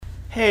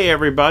Hey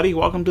everybody,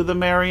 welcome to the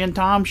Mary and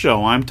Tom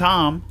Show. I'm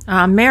Tom.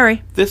 I'm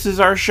Mary. This is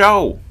our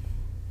show.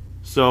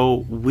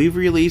 So, we've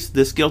released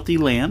This Guilty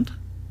Land,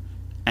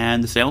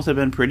 and the sales have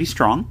been pretty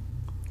strong.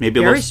 Maybe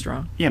Very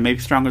strong. Yeah, maybe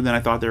stronger than I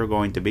thought they were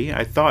going to be.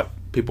 I thought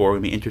people were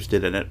going to be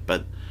interested in it,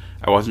 but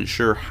I wasn't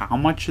sure how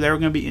much they were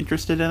going to be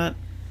interested in it.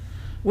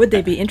 Would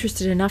they be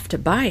interested enough to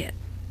buy it?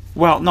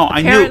 Well, no,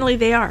 Apparently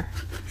they are.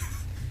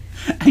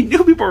 I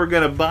knew people were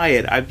going to buy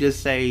it. I'm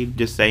just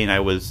saying I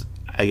was,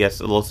 I guess,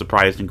 a little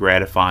surprised and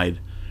gratified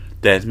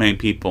that as many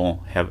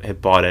people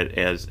have bought it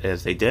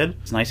as they did.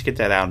 It's nice to get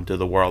that out into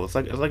the world. It's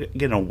like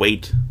getting a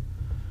weight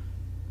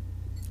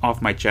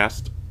off my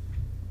chest,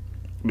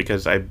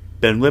 because I've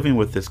been living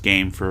with this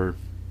game for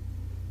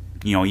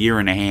a year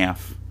and a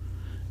half,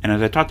 and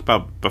as I talked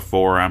about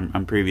before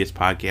on previous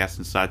podcasts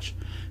and such,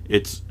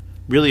 it's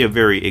really a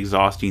very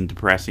exhausting,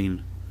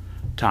 depressing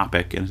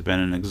topic, and it's been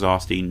an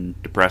exhausting,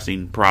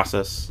 depressing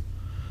process.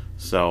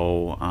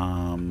 So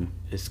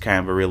it's kind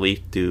of a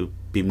relief to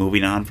be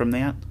moving on from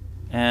that.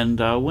 And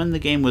when the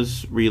game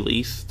was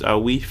released,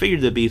 we figured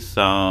there'd be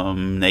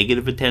some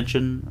negative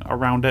attention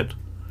around it,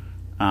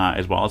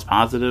 as well as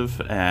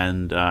positive.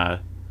 And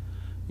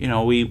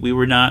we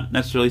were not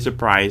necessarily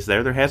surprised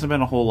there. There hasn't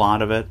been a whole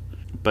lot of it,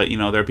 but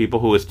there are people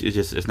who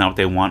it's not what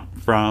they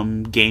want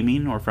from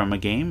gaming or from a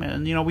game,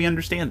 and we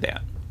understand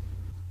that.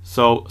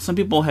 So some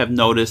people have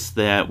noticed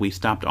that we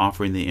stopped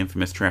offering the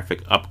infamous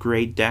Traffic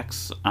Upgrade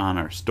decks on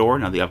our store.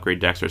 Now the Upgrade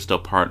decks are still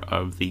part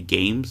of the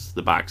games,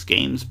 the box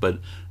games, but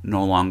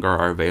no longer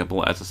are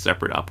available as a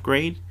separate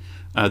upgrade.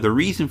 The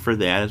reason for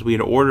that is we had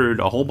ordered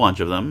a whole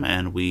bunch of them,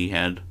 and we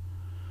had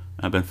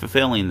been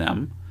fulfilling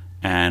them,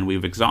 and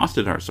we've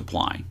exhausted our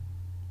supply.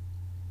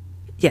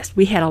 Yes,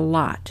 we had a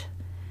lot.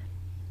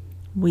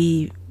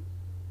 We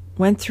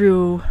went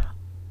through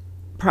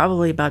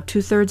probably about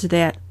 2/3 of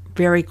that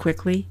very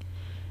quickly.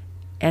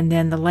 And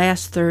then the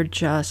last third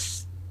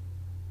just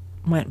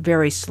went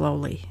very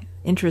slowly.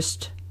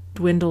 Interest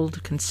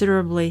dwindled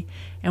considerably,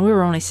 and we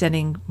were only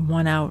sending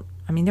one out.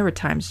 I mean, there were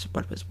times,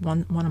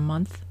 one a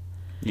month?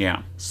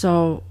 Yeah.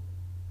 So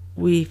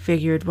we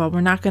figured, well,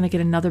 we're not going to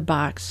get another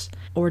box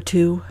or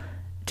two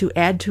to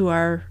add to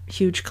our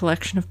huge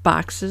collection of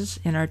boxes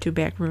in our 2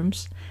 back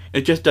rooms.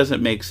 It just doesn't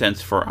make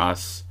sense for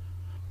us,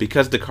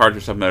 because the cards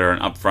are something that are an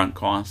upfront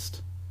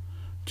cost,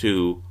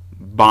 to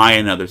buy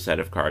another set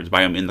of cards,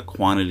 buy them in the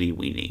quantity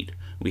we need.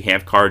 We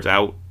have cards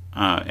out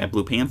at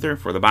Blue Panther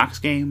for the box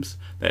games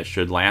that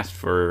should last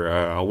for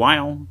a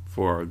while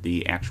for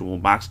the actual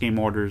box game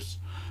orders,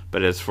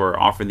 but as for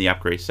offering the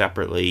upgrade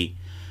separately,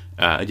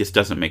 it just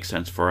doesn't make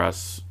sense for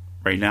us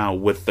right now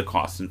with the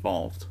costs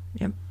involved.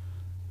 Yep.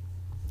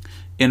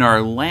 In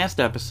our last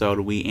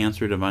episode, we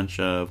answered a bunch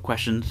of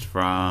questions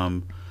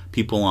from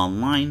people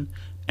online,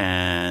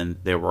 and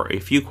there were a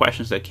few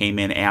questions that came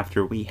in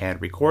after we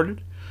had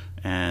recorded,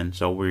 and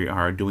so we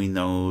are doing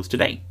those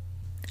today.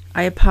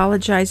 I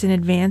apologize in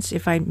advance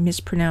if I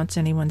mispronounce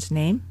anyone's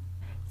name.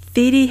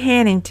 Thede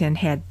Hannington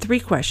had 3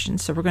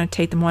 questions, so we're going to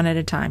take them one at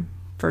a time.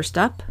 First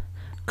up,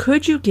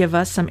 could you give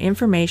us some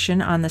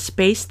information on the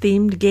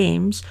space-themed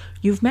games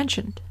you've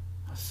mentioned?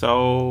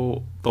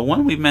 So, the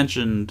one we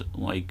mentioned,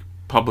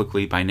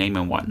 publicly by name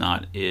and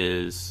whatnot,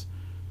 is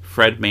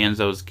Fred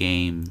Manzo's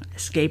game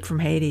Escape from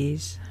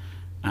Hades,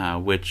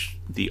 which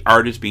the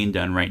art is being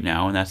done right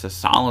now, and that's a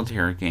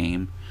solitaire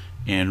game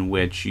in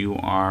which you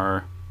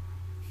are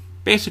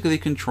basically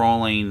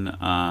controlling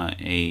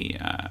I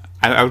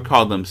would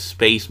call them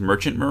space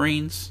merchant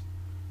marines.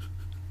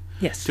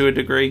 Yes. To a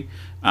degree.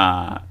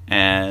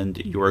 And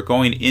you are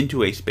going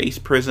into a space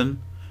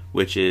prison,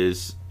 which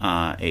is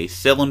a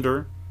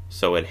cylinder,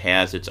 so it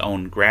has its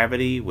own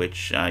gravity,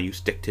 which you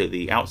stick to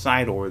the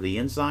outside or the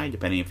inside,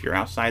 depending if you're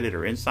outside it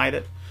or inside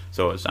it.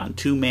 So it's on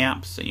 2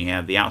 maps, and you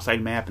have the outside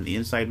map and the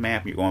inside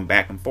map, and you're going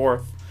back and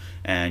forth,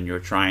 and you're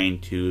trying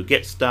to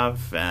get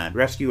stuff and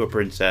rescue a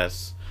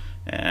princess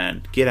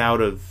and get out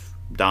of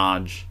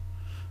Dodge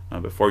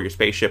before your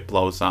spaceship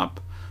blows up.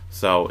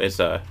 So it's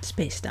a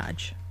Space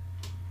Dodge.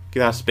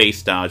 Get out of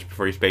Space Dodge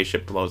before your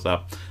spaceship blows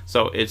up.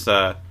 So it's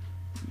a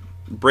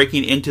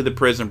breaking into the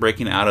prison,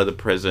 breaking out of the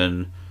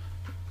prison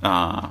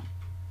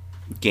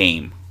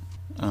game.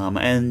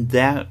 And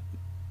that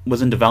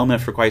was in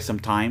development for quite some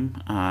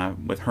time,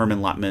 with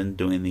Herman Luttman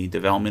doing the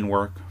development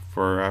work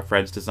for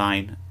Fred's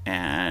design,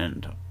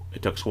 and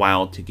it took us a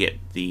while to get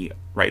the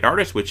right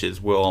artist, which is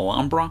Will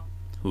Alhambra,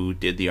 who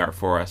did the art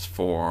for us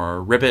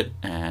for Ribbit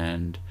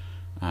and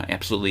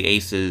Absolutely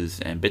Aces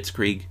and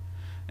Blitzkrieg,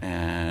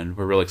 and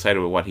we're really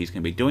excited with what he's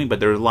going to be doing. But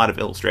there's a lot of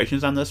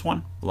illustrations on this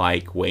one,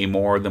 way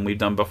more than we've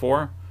done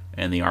before,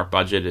 and the art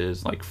budget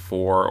is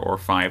 4 or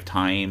 5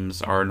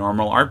 times our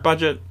normal art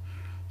budget,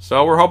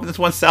 so we're hoping this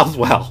one sells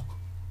well.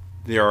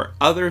 There are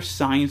other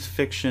science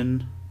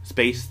fiction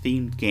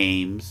space-themed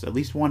games, at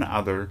least one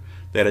other,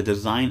 that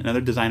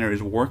another designer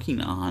is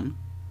working on,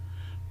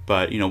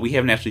 but we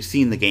haven't actually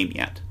seen the game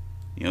yet.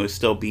 It's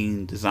still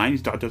being designed.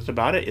 He's talked to us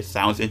about it. It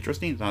sounds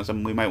interesting. It sounds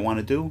something we might want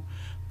to do,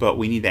 but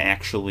we need to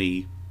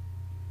actually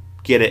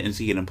get it and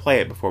see it and play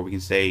it before we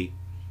can say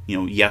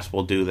yes,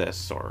 we'll do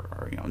this,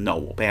 or no,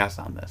 we'll pass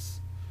on this.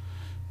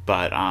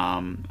 But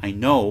I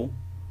know,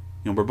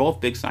 we're both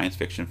big science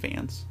fiction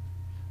fans.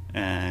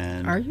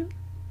 And Are you?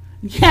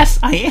 Yes,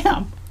 I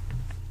am.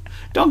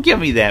 Don't give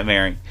me that,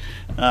 Mary.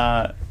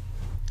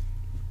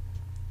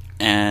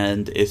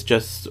 And it's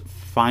just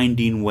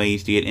finding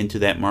ways to get into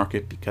that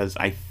market, because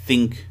I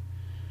think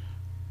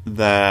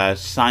the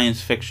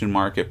science fiction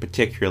market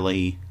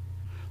particularly,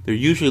 they're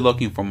usually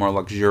looking for more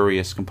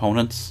luxurious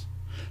components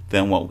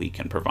than what we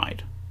can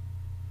provide.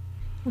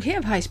 We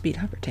have high-speed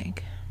hover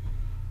tank.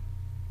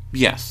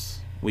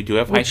 Yes, we do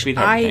have high-speed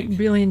hover tank. I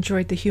really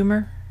enjoyed the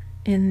humor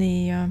in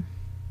the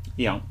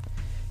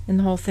in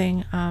the whole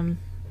thing.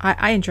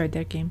 I enjoyed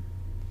that game.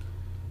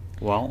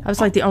 Well, I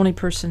was like the only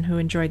person who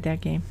enjoyed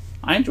that game.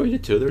 I enjoyed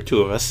it too. There were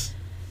two of us.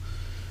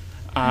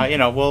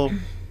 We'll.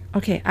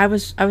 Okay, I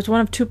was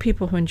one of two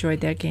people who enjoyed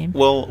that game.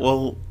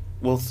 We'll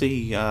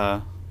see.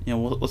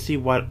 We'll see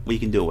what we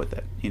can do with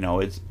it.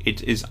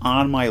 It is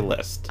on my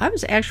list. I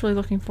was actually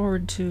looking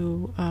forward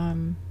to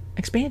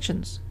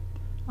expansions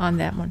on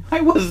that one.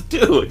 I was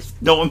too.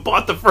 No one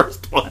bought the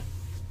first one.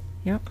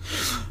 Yep.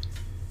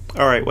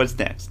 All right, what's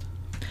next?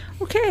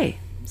 Okay,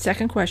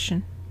 second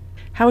question.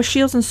 How is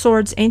Shields and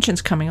Swords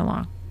Ancients coming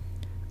along?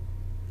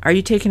 Are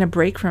you taking a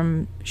break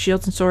from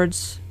Shields and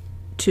Swords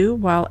 2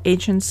 while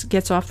Ancients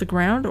gets off the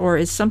ground, or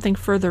is something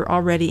further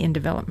already in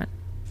development?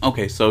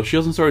 Okay, so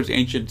Shields and Swords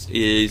Ancients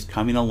is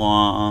coming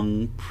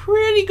along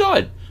pretty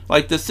good.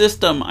 Like, the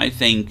system, I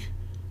think,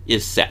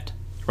 is set.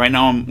 Right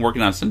now I'm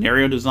working on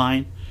scenario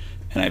design,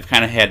 and I've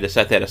kind of had to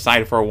set that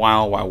aside for a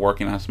while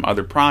working on some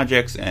other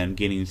projects and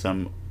getting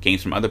some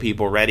games from other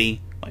people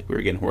ready. Like, we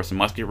were getting Horse and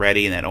Musket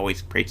ready, and that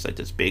always creates like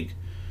this big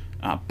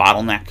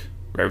bottleneck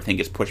where everything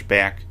gets pushed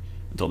back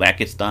until that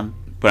gets done.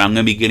 But I'm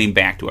going to be getting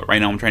back to it. Right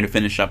now I'm trying to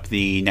finish up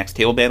the next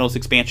Table Battles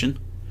expansion,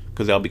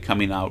 because that'll be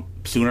coming out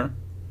sooner.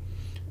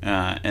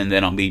 And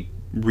then I'll be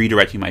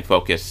redirecting my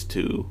focus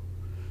to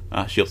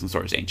Shields and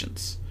Swords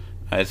Ancients.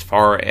 As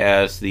far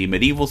as the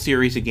medieval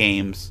series of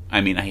games, I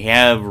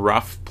have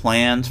rough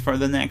plans for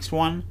the next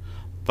one,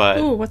 but...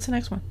 Ooh, what's the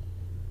next one?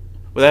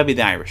 Well, that'd be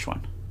the Irish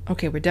one.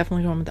 Okay, we're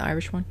definitely going with the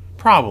Irish one?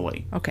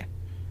 Probably. Okay.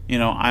 We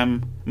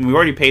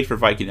already paid for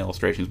Viking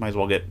illustrations, might as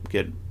well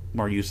get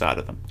more use out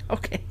of them.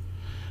 Okay.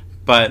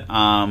 But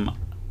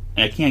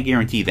I can't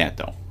guarantee that,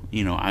 though.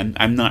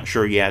 I'm not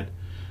sure yet,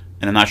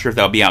 and I'm not sure if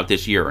that'll be out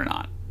this year or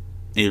not.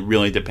 It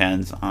really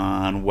depends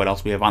on what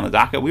else we have on the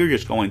docket. We were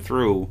just going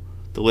through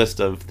the list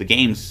of the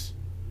games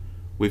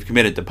we've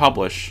committed to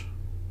publish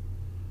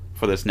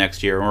for this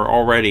next year. We're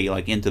already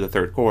into the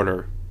third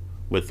quarter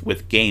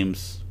with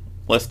games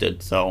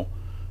listed. So,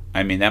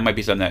 that might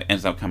be something that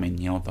ends up coming,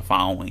 the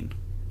following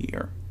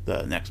year,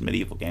 the next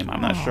medieval game. I'm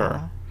not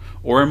sure.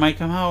 Or it might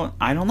come out,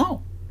 I don't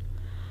know.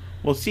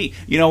 We'll see.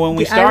 When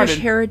we started... The Irish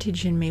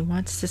heritage in me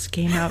wants this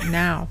game out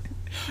now.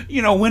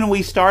 When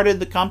we started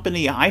the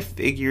company, I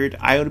figured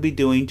I would be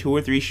doing 2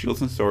 or 3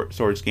 Shields and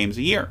Swords games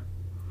a year.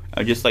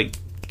 I just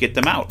get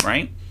them out,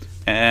 right?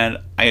 And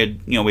I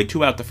had, we had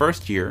 2 out the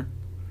first year,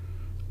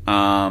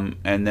 and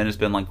then it's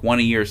been 1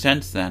 a year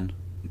since then.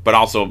 But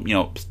also,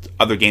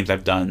 other games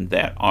I've done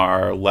that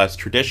are less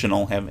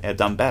traditional have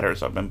done better,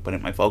 so I've been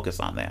putting my focus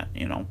on that.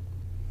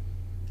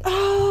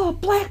 Oh,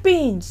 black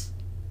beans!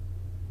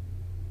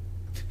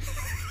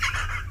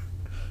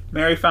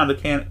 Mary found a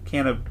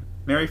can of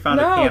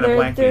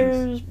black beans.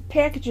 There's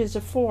packages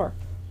of 4.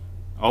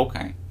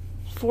 Okay.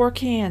 4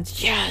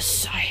 cans.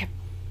 Yes, I have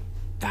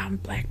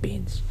found black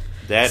beans.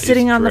 That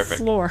sitting is on the terrific.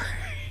 floor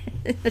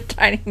in the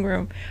dining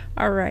room.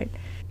 All right.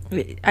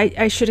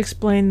 I should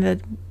explain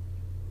that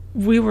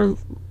we were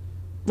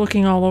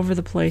looking all over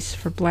the place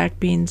for black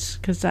beans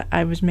because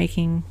I was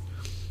making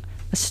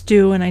a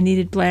stew and I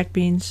needed black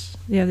beans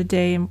the other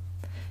day, and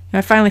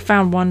I finally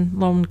found one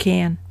lone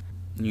can.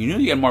 You knew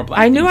you had more black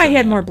beans. I knew I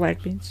had more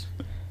black beans.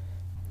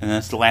 And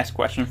that's the last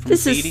question from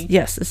Sadie?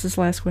 Yes, this is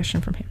the last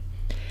question from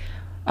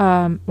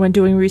him. When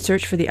doing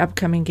research for the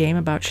upcoming game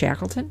about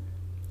Shackleton,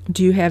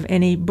 do you have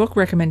any book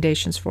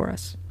recommendations for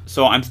us?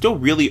 So I'm still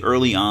really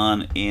early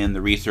on in the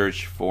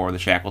research for the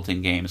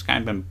Shackleton game. It's kind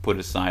of been put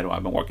aside while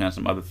I've been working on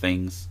some other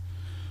things.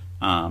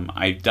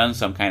 I've done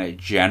some kind of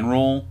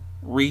general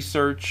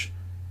research,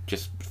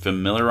 just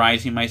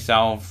familiarizing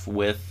myself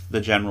with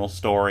the general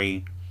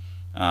story.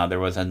 There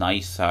was a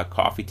nice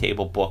coffee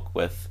table book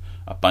with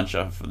a bunch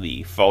of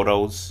the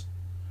photos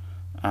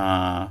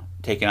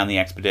taken on the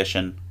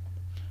expedition,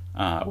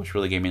 which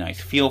really gave me a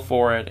nice feel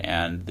for it.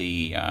 And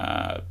the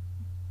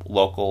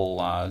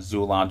local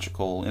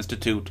zoological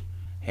institute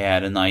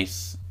had a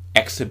nice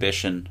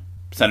exhibition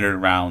centered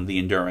around the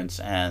Endurance,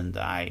 and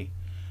I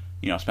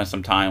spent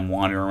some time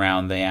wandering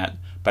around that,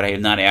 but I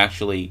have not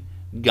actually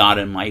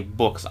gotten my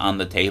books on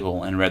the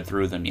table and read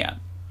through them yet.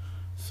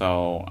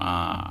 So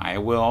I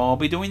will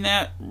be doing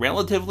that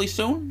relatively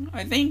soon,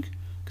 I think,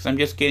 because I'm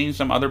just getting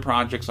some other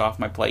projects off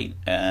my plate,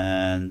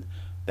 and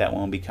that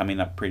one will be coming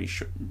up pretty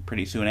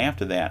soon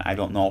after that. I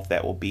don't know if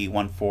that will be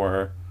one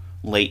for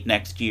late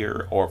next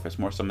year or if it's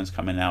more something's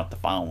coming out the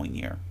following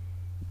year.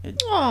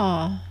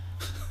 Aww.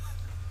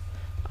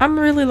 I'm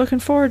really looking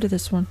forward to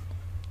this one.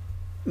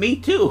 Me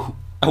too.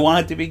 I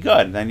want it to be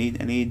good. I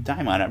need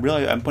time on it.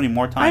 Really, I'm putting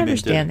more time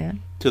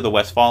into the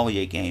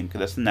Westphalia game, because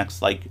that's the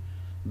next like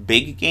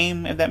big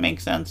game, if that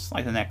makes sense.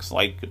 Like the next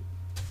like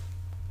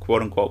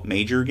quote unquote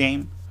major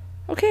game.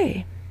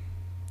 Okay.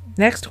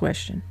 Next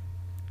question.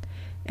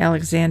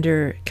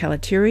 Alexander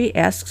Calatiri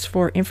asks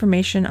for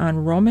information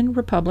on Roman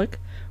Republic,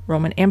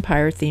 Roman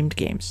Empire themed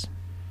games.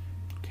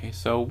 Okay,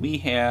 so we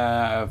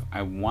have,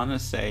 I want to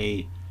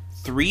say,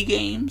 3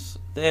 games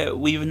that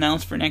we've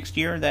announced for next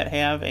year that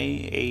have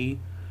a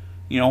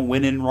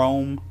When in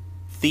Rome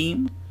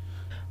theme.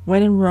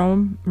 When in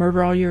Rome,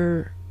 murder all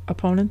your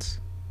opponents.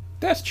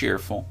 That's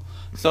cheerful.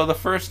 So the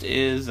first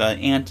is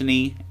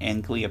Antony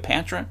and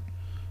Cleopatra,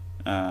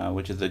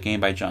 which is a game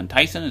by John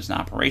Tyson. It's an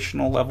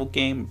operational level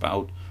game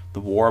about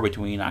the war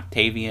between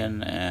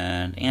Octavian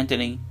and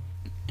Antony.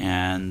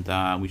 And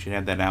we should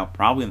have that out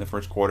probably in the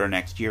first quarter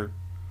next year.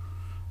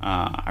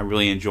 I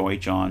really enjoy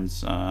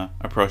John's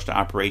approach to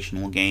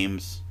operational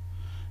games,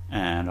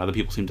 and other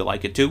people seem to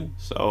like it too,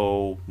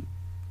 so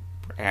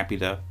we're happy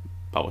to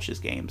publish his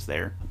games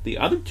there. The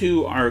other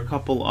 2 are a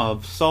couple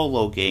of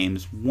solo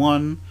games.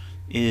 One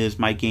is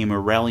my game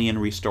Aurelian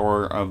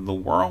Restorer of the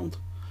World,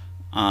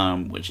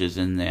 which is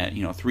in that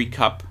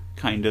 3-cup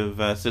kind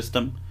of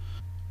system.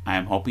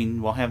 I'm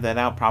hoping we'll have that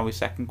out probably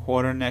second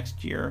quarter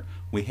next year.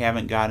 We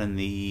haven't gotten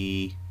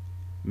the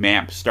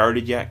map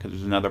started yet because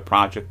there's another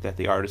project that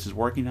the artist is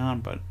working on,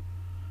 but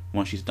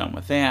once she's done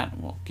with that,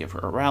 we'll give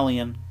her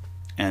Aurelian.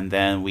 And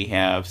then we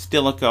have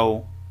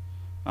Stilicho,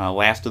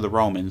 Last of the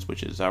Romans,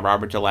 which is a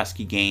Robert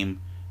Zaleski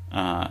game,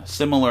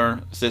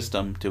 similar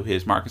system to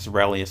his Marcus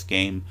Aurelius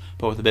game,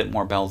 but with a bit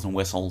more bells and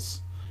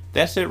whistles.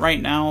 That's it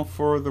right now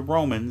for the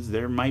Romans.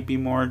 There might be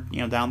more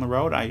down the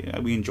road.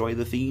 We enjoy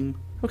the theme.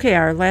 Okay,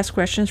 our last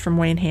question is from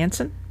Wayne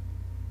Hansen.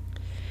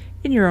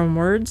 In your own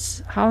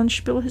words,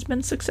 Hollandspiel has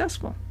been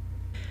successful.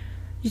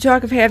 You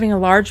talk of having a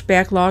large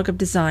backlog of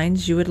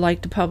designs you would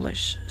like to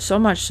publish, so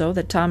much so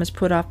that Tom has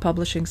put off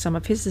publishing some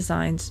of his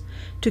designs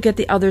to get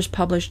the others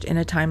published in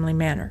a timely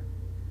manner.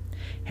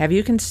 Have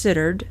you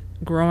considered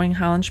growing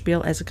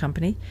Hollandspiel as a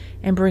company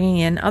and bringing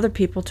in other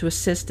people to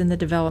assist in the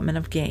development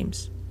of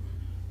games?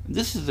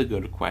 This is a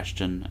good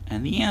question,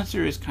 and the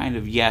answer is kind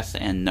of yes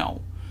and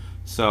no.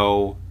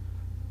 So,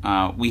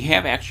 we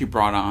have actually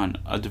brought on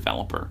a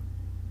developer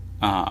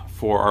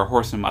for our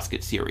Horse and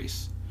Musket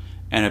series.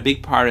 And a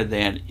big part of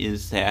that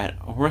is that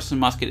Horse and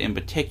Musket in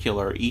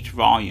particular, each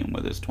volume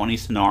with its 20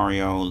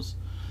 scenarios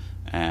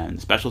and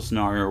special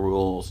scenario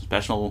rules,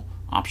 special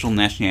optional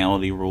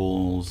nationality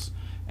rules,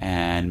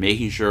 and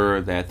making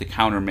sure that the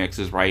counter mix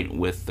is right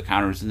with the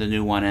counters in the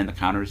new one and the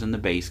counters in the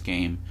base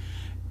game,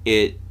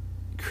 it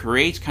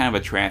creates kind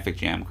of a traffic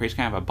jam, creates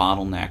kind of a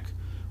bottleneck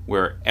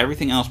where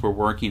everything else we're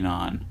working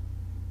on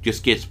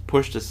just gets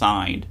pushed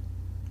aside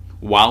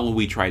while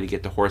we try to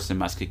get the Horse and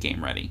Musket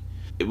game ready.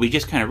 We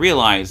just kind of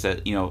realize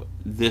that,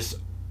 this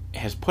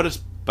has put us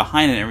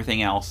behind in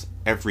everything else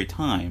every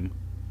time,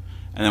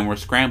 and then we're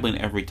scrambling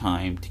every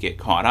time to get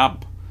caught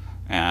up,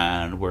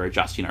 and we're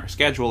adjusting our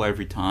schedule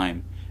every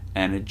time,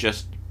 and it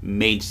just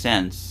made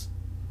sense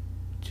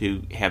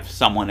to have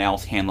someone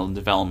else handle the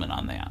development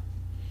on that.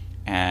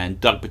 And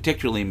Doug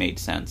particularly made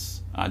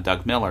sense,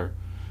 Doug Miller,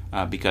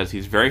 because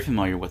he's very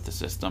familiar with the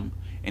system,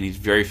 and he's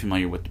very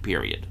familiar with the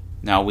period.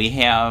 Now, we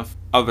have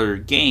other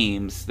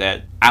games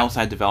that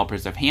outside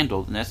developers have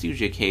handled, and that's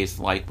usually a case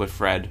like with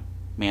Fred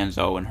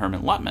Manzo and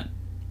Herman Luttman,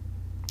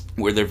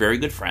 where they're very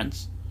good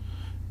friends,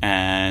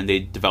 and they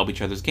develop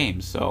each other's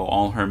games. So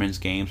all Herman's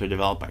games are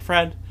developed by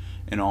Fred,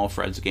 and all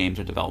Fred's games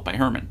are developed by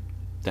Herman.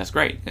 That's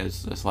great.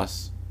 There's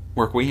less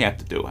work we have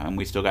to do, and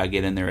we still got to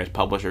get in there as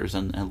publishers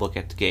and look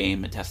at the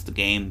game and test the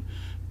game,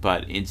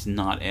 but it's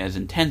not as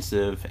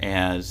intensive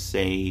as,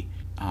 say,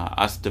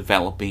 us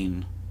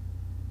developing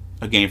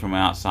a game from an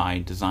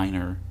outside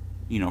designer,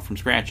 from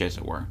scratch, as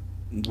it were.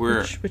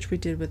 Which we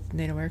did with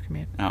NATO Air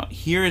Command. Now,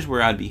 here's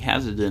where I'd be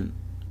hesitant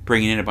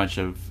bringing in a bunch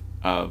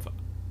of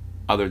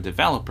other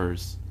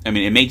developers. I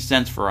mean, it made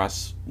sense for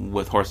us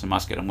with Horse and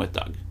Musket and with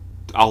Doug.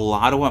 A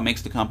lot of what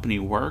makes the company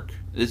work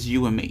is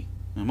you and me.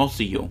 And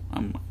mostly you.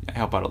 I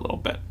help out a little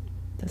bit.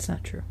 That's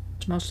not true.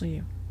 It's mostly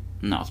you.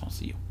 No, it's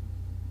mostly you.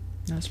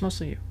 No, it's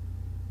mostly you.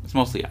 It's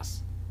mostly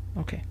us.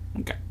 Okay.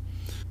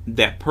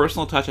 That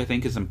personal touch, I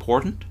think, is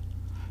important.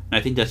 And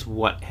I think that's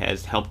what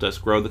has helped us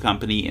grow the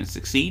company and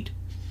succeed.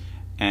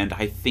 And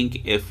I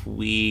think if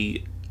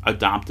we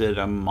adopted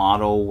a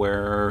model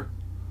where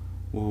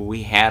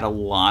we had a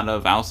lot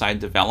of outside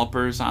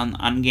developers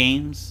on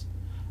games,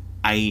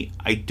 I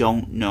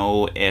don't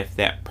know if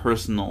that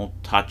personal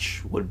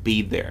touch would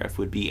be there, if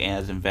we'd be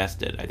as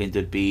invested. I think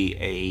there'd be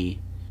a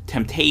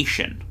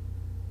temptation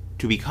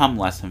to become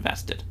less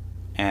invested.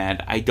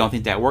 And I don't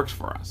think that works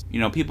for us.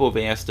 People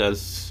have asked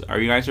us, are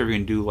you guys ever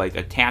going to do like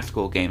a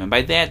tactical game? And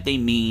by that they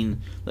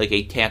mean like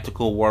a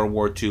tactical World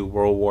War II,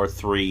 World War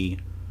III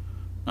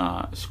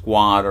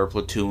squad or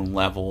platoon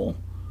level.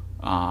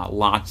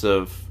 Lots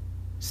of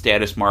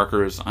status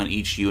markers on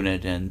each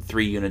unit and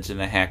 3 units in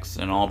a hex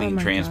and all being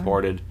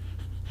transported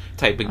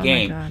type of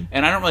game. God.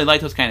 And I don't really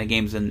like those kind of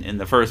games in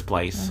the first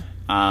place.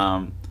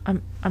 I'm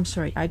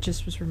sorry. I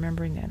just was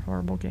remembering that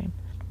horrible game.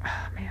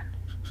 Oh, man.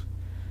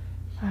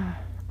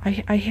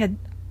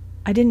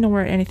 I didn't know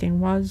where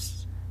anything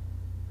was.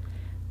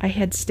 I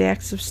had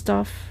stacks of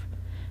stuff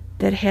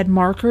that had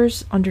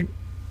markers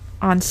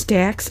on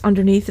stacks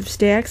underneath of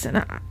stacks,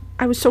 and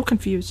I was so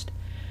confused.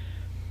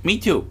 Me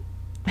too.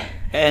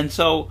 And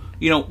so,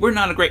 we're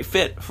not a great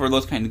fit for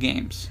those kind of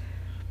games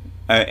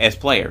as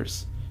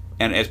players.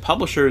 And as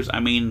publishers, I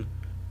mean,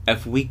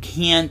 if we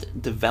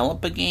can't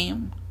develop a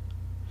game,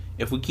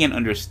 if we can't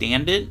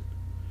understand it,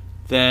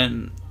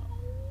 then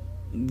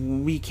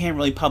we can't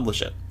really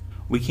publish it.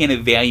 We can't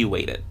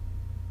evaluate it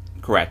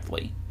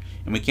correctly.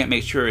 And we can't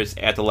make sure it's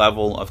at the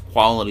level of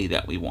quality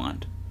that we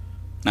want.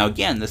 Now,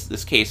 again,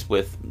 this case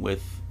with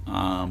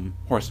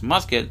Horse and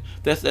Musket,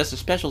 that's a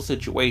special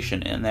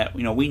situation in that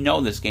we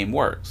know this game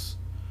works,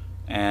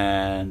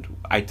 and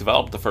I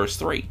developed the first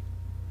 3.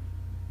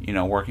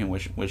 Working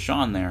with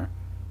Sean there.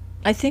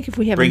 I think if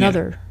we have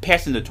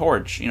passing the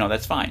torch,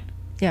 that's fine.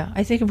 Yeah,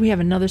 I think if we have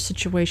another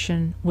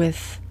situation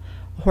with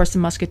a Horse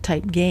and Musket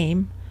type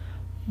game,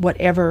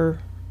 whatever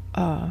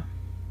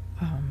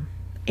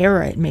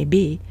era it may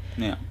be,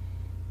 yeah,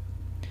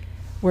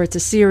 where it's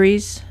a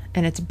series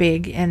and it's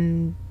big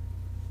and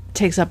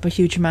takes up a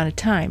huge amount of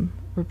time,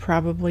 we're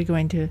probably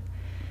going to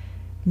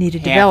need a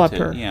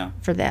developer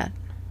for that.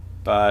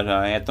 But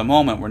at the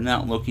moment, we're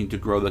not looking to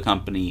grow the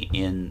company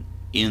in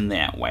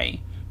that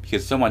way,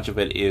 because so much of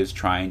it is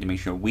trying to make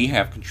sure we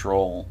have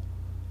control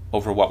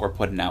over what we're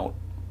putting out,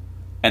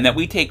 and that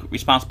we take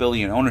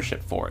responsibility and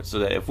ownership for it, so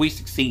that if we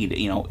succeed,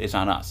 it's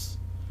on us.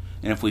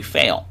 And if we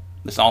fail,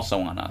 it's also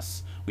on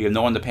us. We have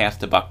no one to pass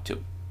the buck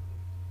to.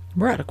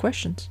 We're out of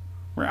questions.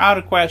 We're out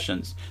of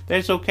questions.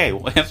 That's okay.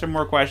 We'll answer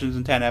more questions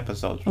in 10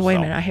 episodes. Oh, wait a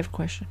minute. I have a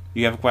question.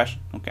 You have a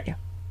question? Okay. Yeah.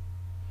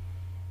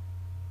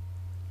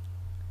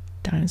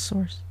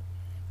 Dinosaurs.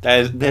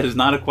 That is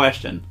not a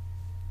question.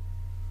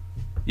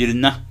 You did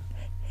not.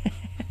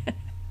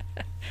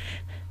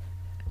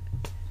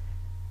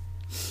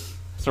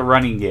 It's a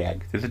running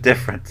gag. There's a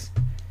difference.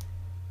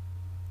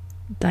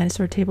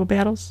 Dinosaur Table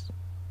Battles?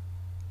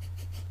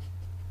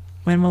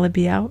 When will it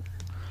be out?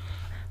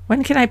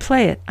 When can I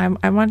play it?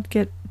 I want to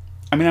get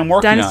I'm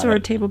working on it. Dinosaur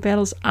Table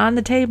Battles on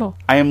the table.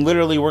 I am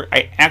literally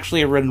I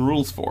actually have written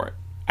rules for it.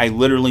 I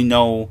literally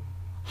know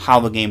how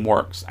the game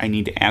works. I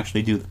need to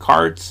actually do the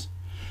cards.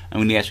 I'm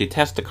going to actually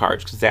test the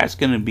cards, because that's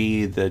going to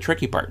be the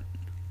tricky part.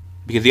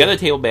 Because the other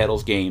Table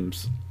Battles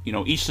games,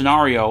 each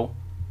scenario,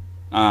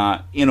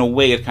 in a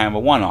way, is kind of a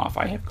one-off.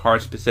 I have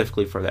cards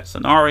specifically for that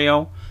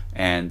scenario,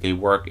 and they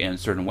work in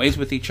certain ways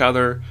with each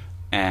other,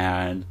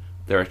 and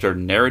there are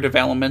certain narrative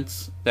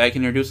elements that I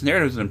can introduce.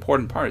 Narrative is an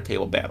important part of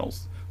Table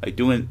Battles. Like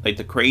doing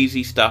the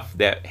crazy stuff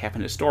that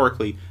happened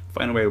historically,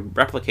 find a way to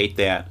replicate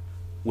that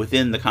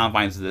within the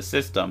confines of the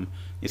system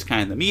is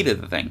kind of the meat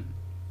of the thing.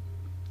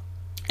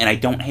 And I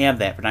don't have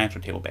that for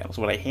Dinosaur Table Battles.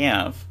 What I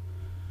have,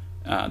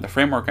 the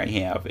framework I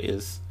have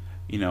is,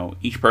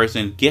 each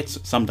person gets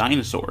some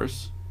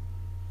dinosaurs,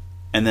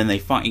 and then they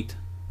fight.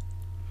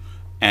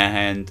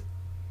 And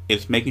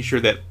it's making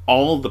sure that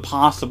all the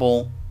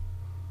possible,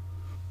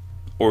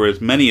 or as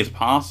many as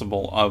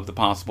possible of the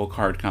possible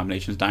card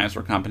combinations,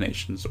 dinosaur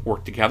combinations,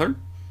 work together.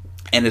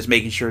 And it's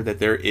making sure that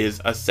there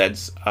is a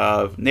sense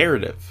of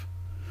narrative,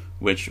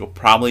 which will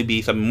probably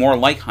be something more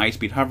like High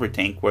Speed Hover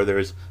Tank, where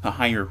there's a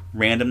higher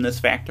randomness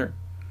factor,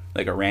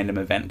 like a random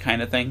event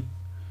kind of thing.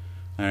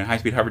 High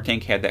Speed Hover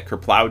Tank had that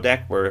Kerplow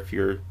deck, where if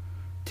your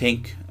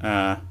tank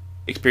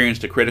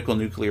experienced a critical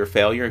nuclear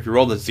failure, if you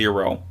rolled a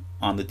 0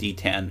 on the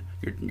D10,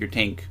 your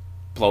tank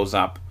blows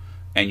up,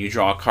 and you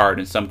draw a card,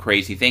 and some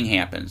crazy thing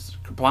happens.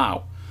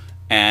 Kerplow.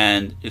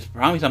 And it's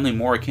probably something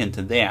more akin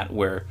to that,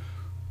 where,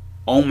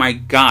 oh my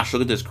gosh,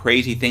 look at this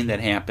crazy thing that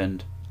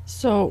happened.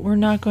 So we're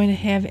not going to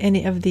have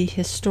any of the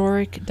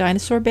historic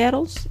dinosaur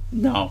battles?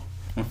 No,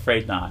 I'm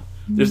afraid not.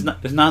 There's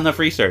not enough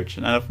research,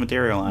 not enough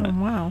material on it.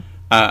 Wow.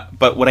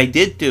 But what I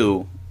did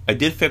do, I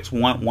did fix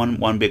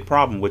one big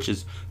problem, which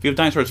is if you have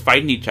dinosaurs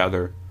fighting each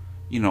other,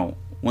 one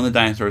of the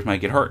dinosaurs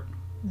might get hurt.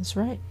 That's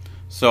right.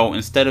 So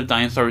instead of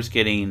dinosaurs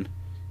getting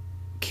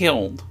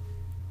killed,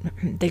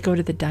 they go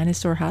to the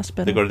dinosaur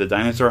hospital. They go to the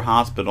dinosaur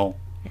hospital.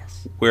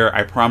 Yes. Where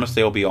I promise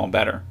they'll be all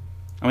better.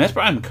 I mean, that's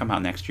probably going to come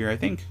out next year, I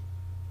think.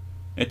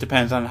 It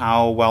depends on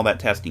how well that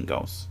testing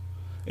goes.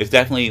 It's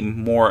definitely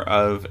more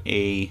of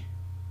a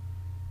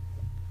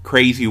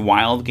crazy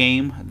wild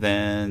game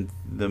than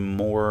the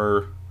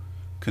more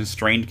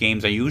constrained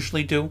games I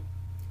usually do.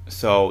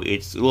 So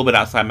it's a little bit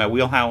outside my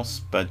wheelhouse,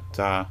 but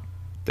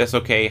that's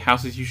okay.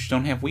 Houses usually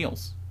don't have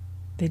wheels.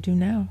 They do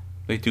now.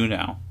 They do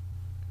now.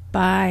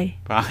 Bye.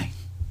 Bye.